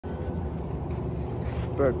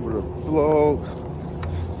back with a vlog.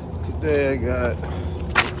 Today I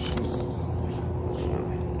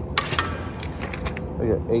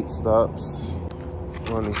got 8 stops.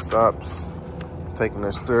 One of these stops, taking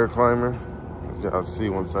that stair climber. Y'all see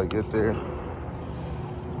once I get there.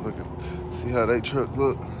 Look at, see how that truck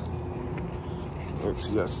look. Let's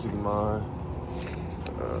see, I see mine.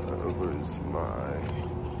 Where is my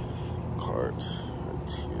cart?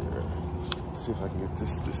 Right here. Let's see if I can get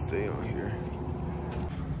this to stay on here.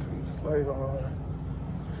 Turn this light on.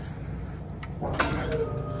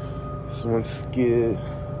 This one skid,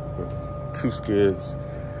 2 skids.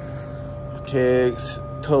 Kegs,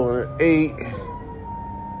 totaling 8.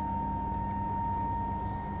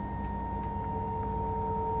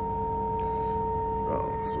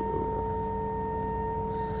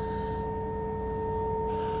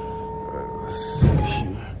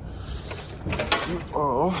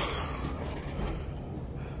 Off.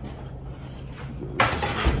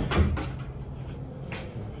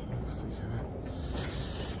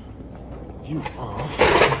 You off.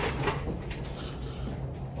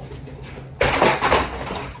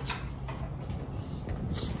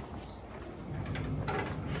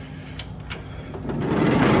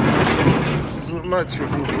 This is what my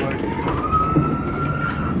trip looks like.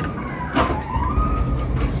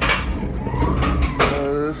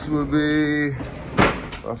 This would be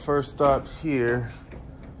my first stop here.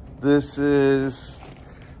 This is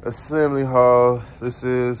Assembly Hall. This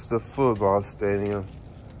is the football stadium.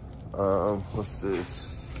 What's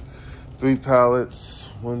this? 3 pallets.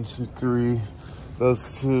 1, 2, 3.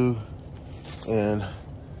 Those 2 and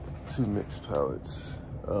 2 mixed pallets.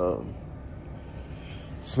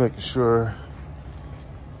 Just making sure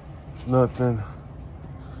nothing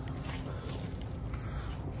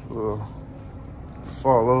will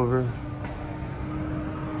fall over.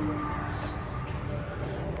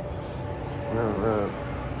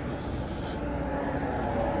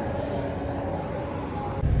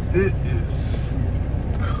 It is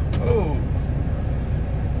cold.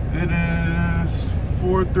 It is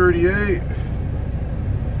 4:38.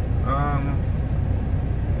 Let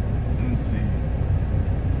me see.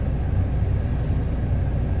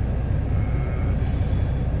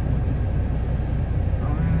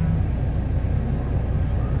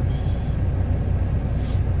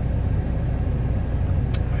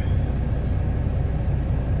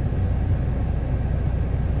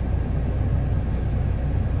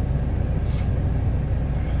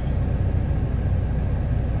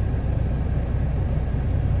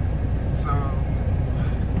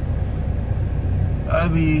 I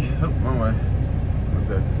be up my way. I don't know if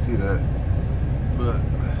I can see that, but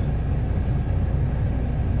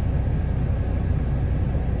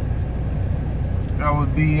I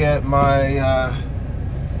would be at my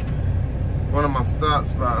one of my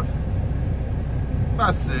stops by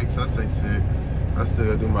 6. I say 6. I still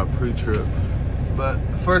gotta do my pre-trip, but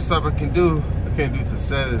the first stop I can't do till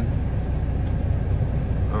 7.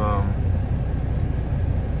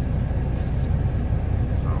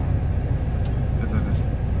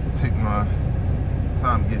 Take my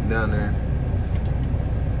time getting down there,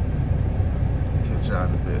 catch out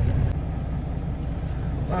a bit.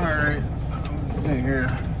 Alright, I'm in here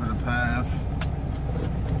for the past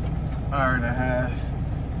hour and a half.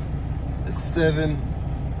 It's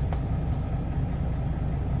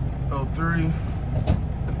 7:03.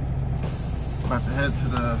 About to head to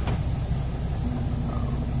the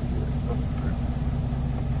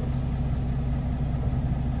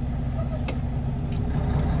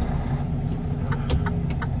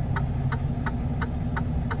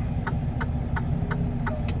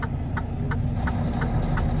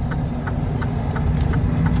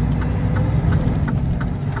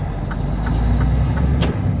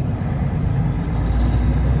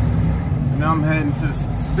I'm heading to the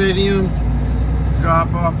stadium,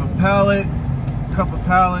 drop off a pallet, a couple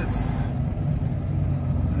pallets,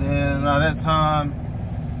 and by that time,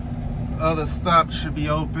 other stops should be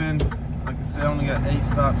open. Like I said, I only got 8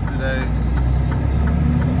 stops today.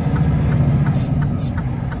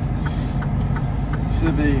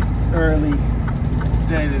 Should be early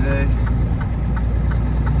day today.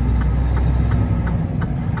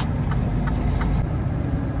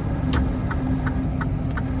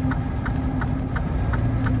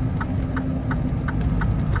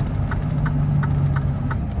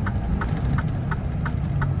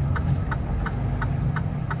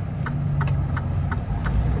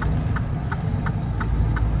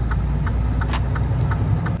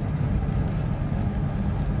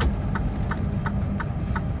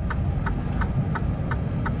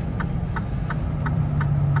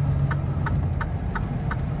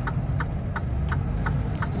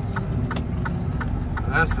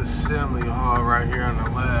 That's assembly hall right here on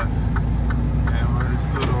the left. And where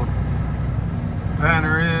this little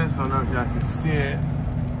banner is, I don't know if y'all can see it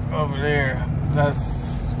over there.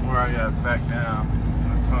 That's where I got back down to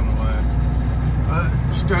the tunnel at.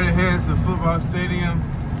 But straight ahead is the football stadium.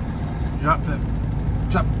 Drop the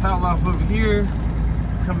pallet off over here,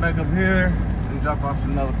 come back up here, and drop off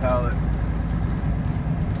another pallet.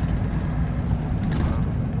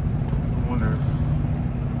 I wonder if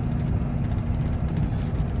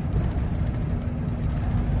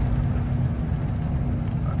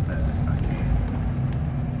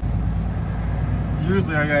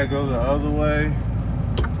usually I gotta go the other way.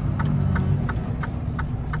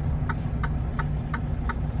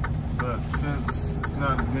 But since it's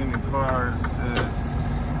not as many cars as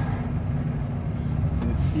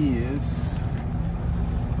it is,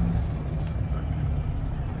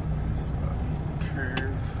 this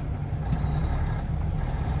curve,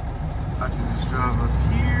 I can just drive up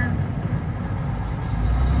here.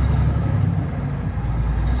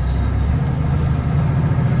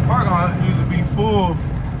 This parking lot used to be full to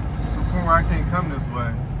the point where I can't come this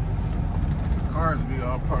way. These cars would be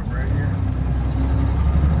all parked right here.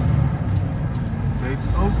 Gates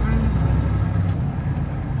open.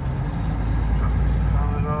 Drop this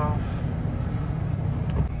pallet off.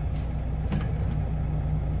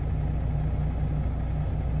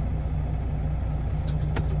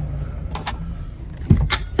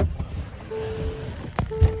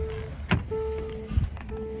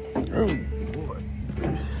 Oh boy.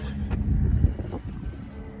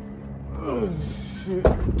 Oh shit.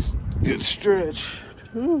 Good stretch.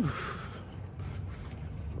 Whew.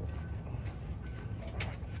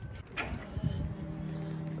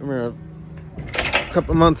 I remember a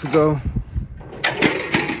couple months ago,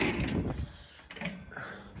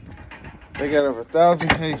 they got over 1,000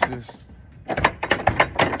 cases.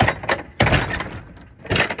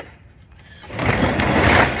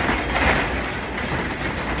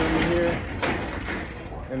 Coming here,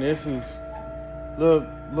 and this is a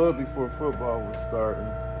little before football was starting.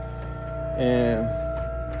 And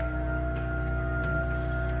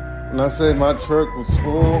when I say my truck was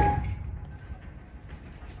full,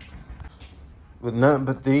 with nothing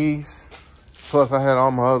but these, plus I had all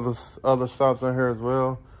my other stops on here as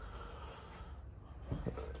well.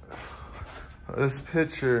 This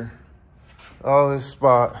picture, all this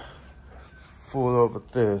spot full up with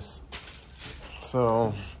this.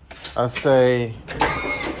 So I say,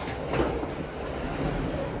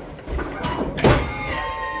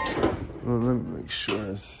 well, let me make sure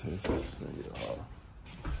it's the same.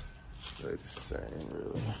 They're the same,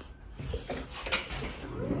 really.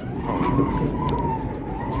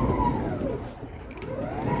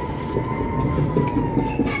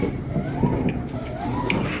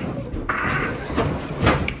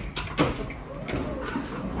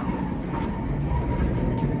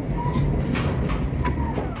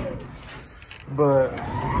 But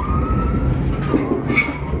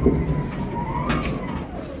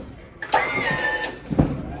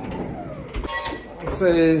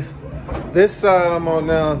say this side I'm on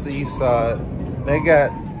now is the east side. They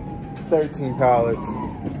got 13 pallets.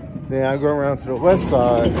 Then I go around to the west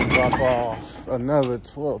side and drop off another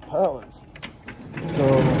 12 pallets. So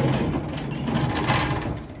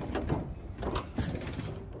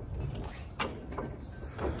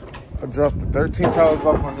I dropped the 13 pallets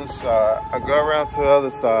off on this side. I go around to the other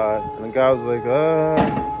side, and the guy was like,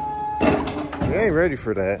 we ain't ready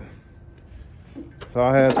for that. So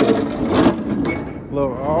I had to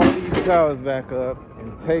load all these pallets back up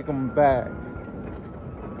and take them back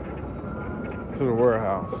to the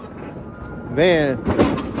warehouse. Then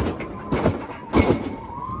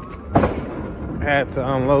I had to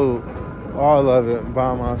unload all of it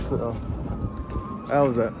by myself. That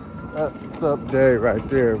was that's up there right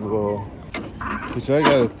there, boy. Which I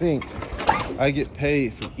gotta think, I get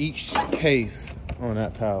paid for each case on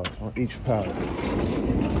that pallet, on each pallet.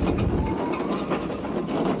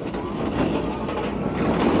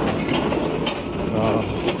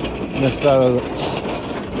 Missed out of the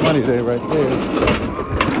money day right there.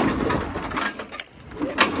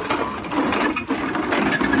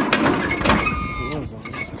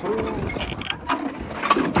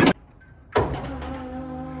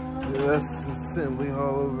 That's assembly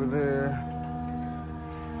hall over there.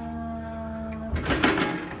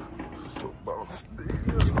 Football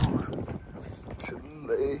stadium.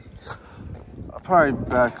 Chile. I'll probably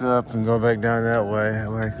back up and go back down that way.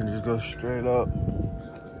 That way I can just go straight up.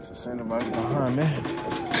 Since ain't nobody behind me.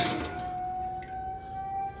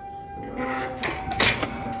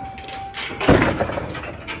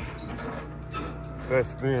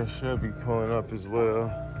 Best Beer should be pulling up as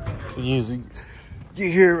well. Usually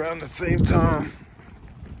get here around the same time.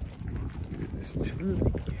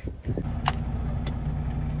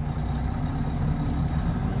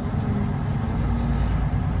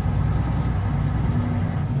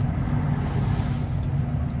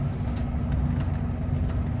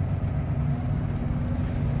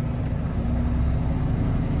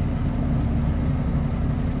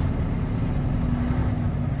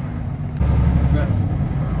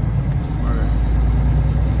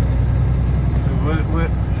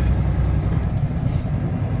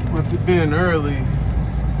 With it being early,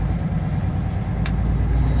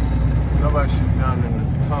 nobody should be down in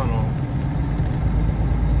this tunnel.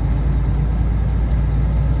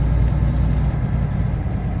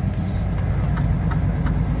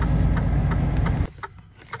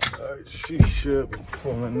 Alright, she should be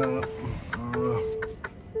pulling up.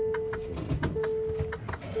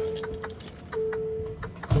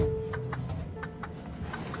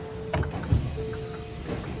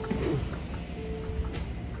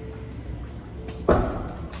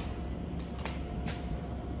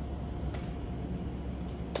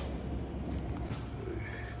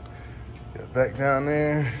 Back down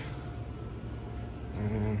there,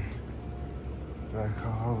 and back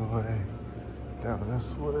all the way down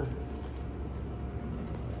this way.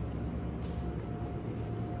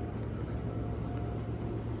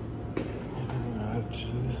 And I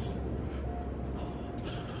just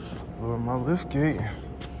lower my lift gate.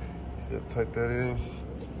 See how tight that is?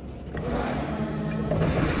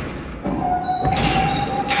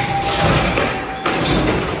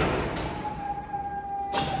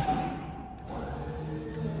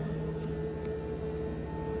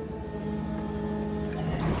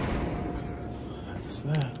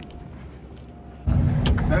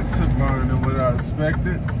 That took longer than what I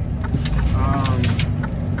expected.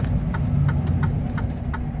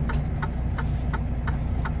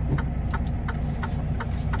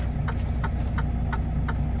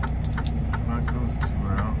 Knock those two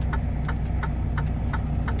out.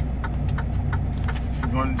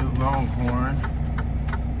 We're going to do Longhorn.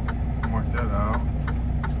 Mark that out.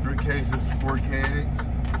 3 cases, 4 kegs.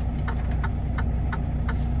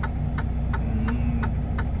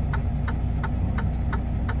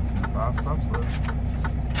 5 stops left.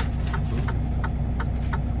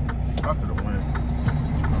 I could have went.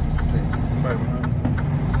 Let's see.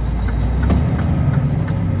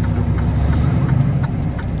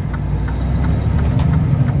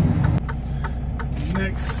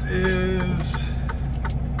 Next is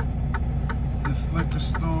this liquor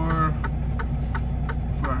store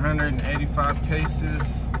for 185 cases,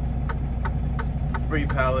 3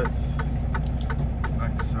 pallets.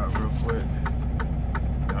 Knock this out real quick.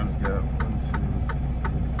 I just got 1,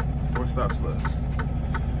 2, 3, 4 stops left.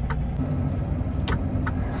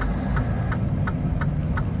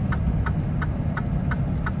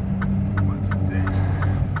 What's that?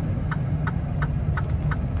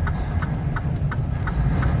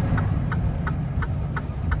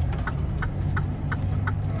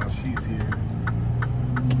 Oh, she's here.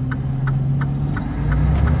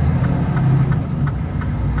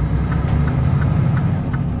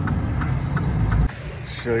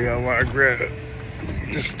 Show y'all why I grabbed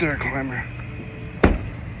this stair climber.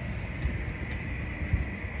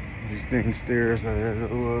 These dang stairs I had to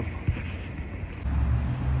go up.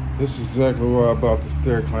 This is exactly why I bought the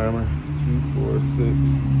stair climber. 2, 4,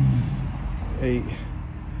 6, 8,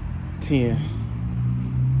 10.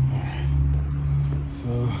 Alright. So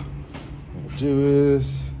what I do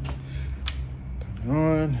is turn it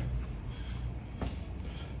on.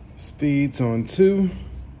 Speed's on 2.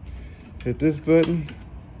 Hit this button.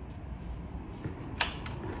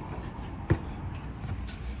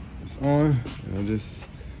 On, and I'll just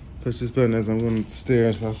push this button as I'm going up the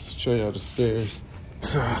stairs. I'll show y'all the stairs.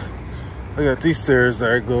 So I got these stairs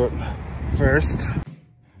that I go up first. I got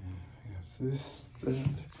this, that.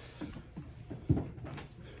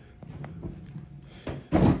 I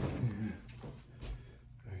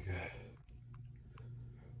got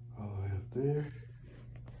all the way up there.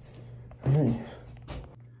 Hey.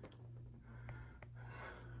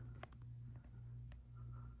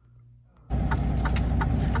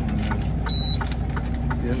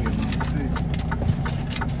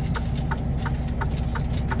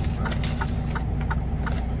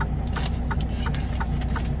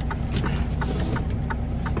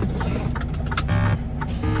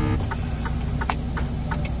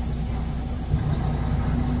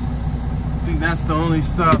 That's the only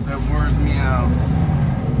stop that wears me out.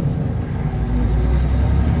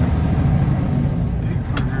 Peek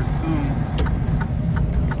for here soon.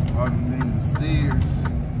 Automating the stairs.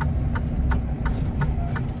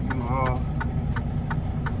 You off.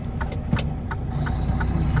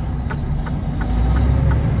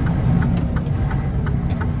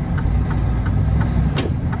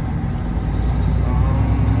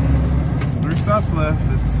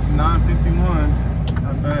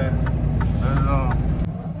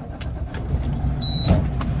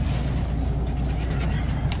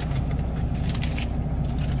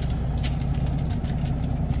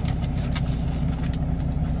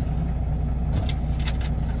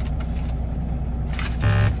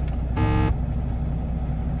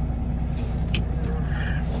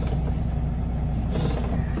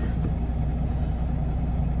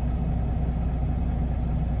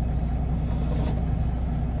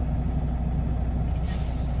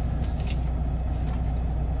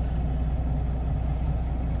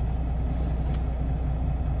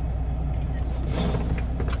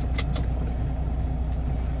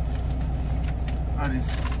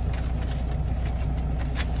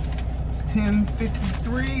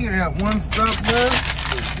 10:53. I got one stop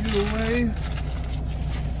left. Either way.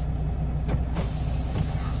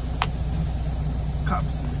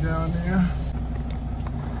 Cops is down there.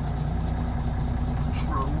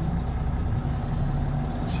 Patrol.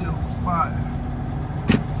 Chill spot.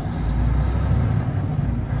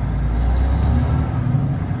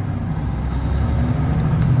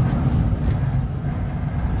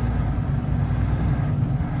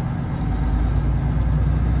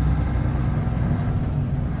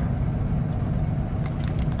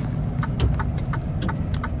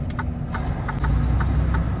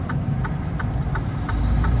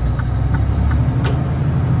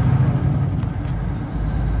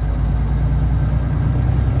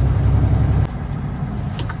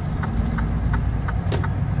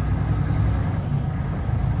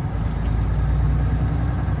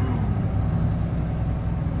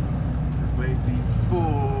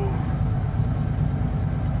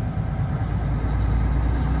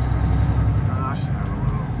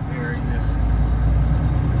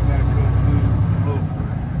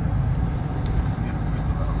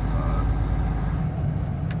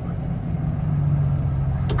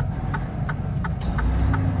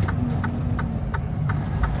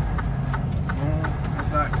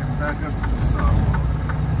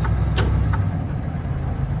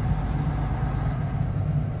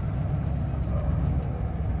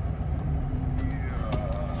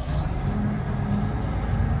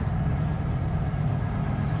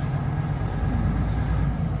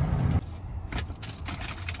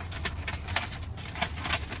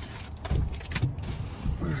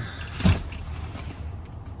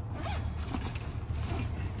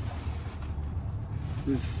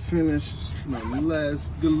 Just finished my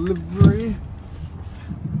last delivery.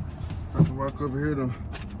 I have to walk over here to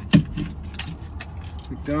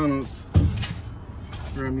McDonald's,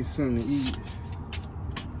 grab me something to eat.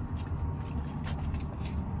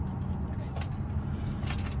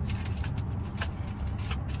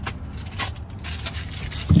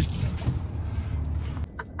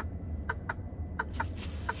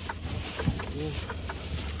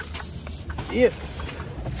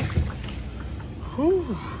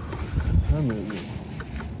 Whew. I mean,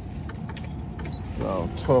 oh,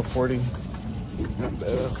 12:40. Not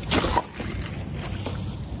bad.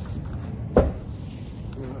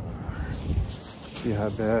 See how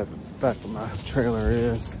bad the back of my trailer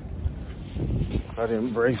is. So I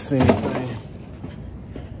didn't brace anything.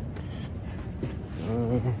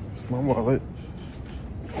 It's my wallet.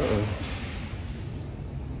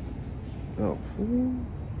 Oh.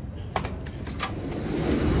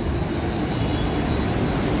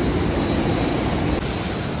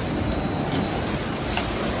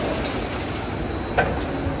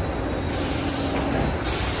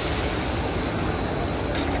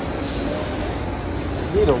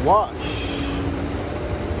 Need a wash.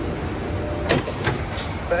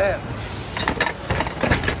 Bad.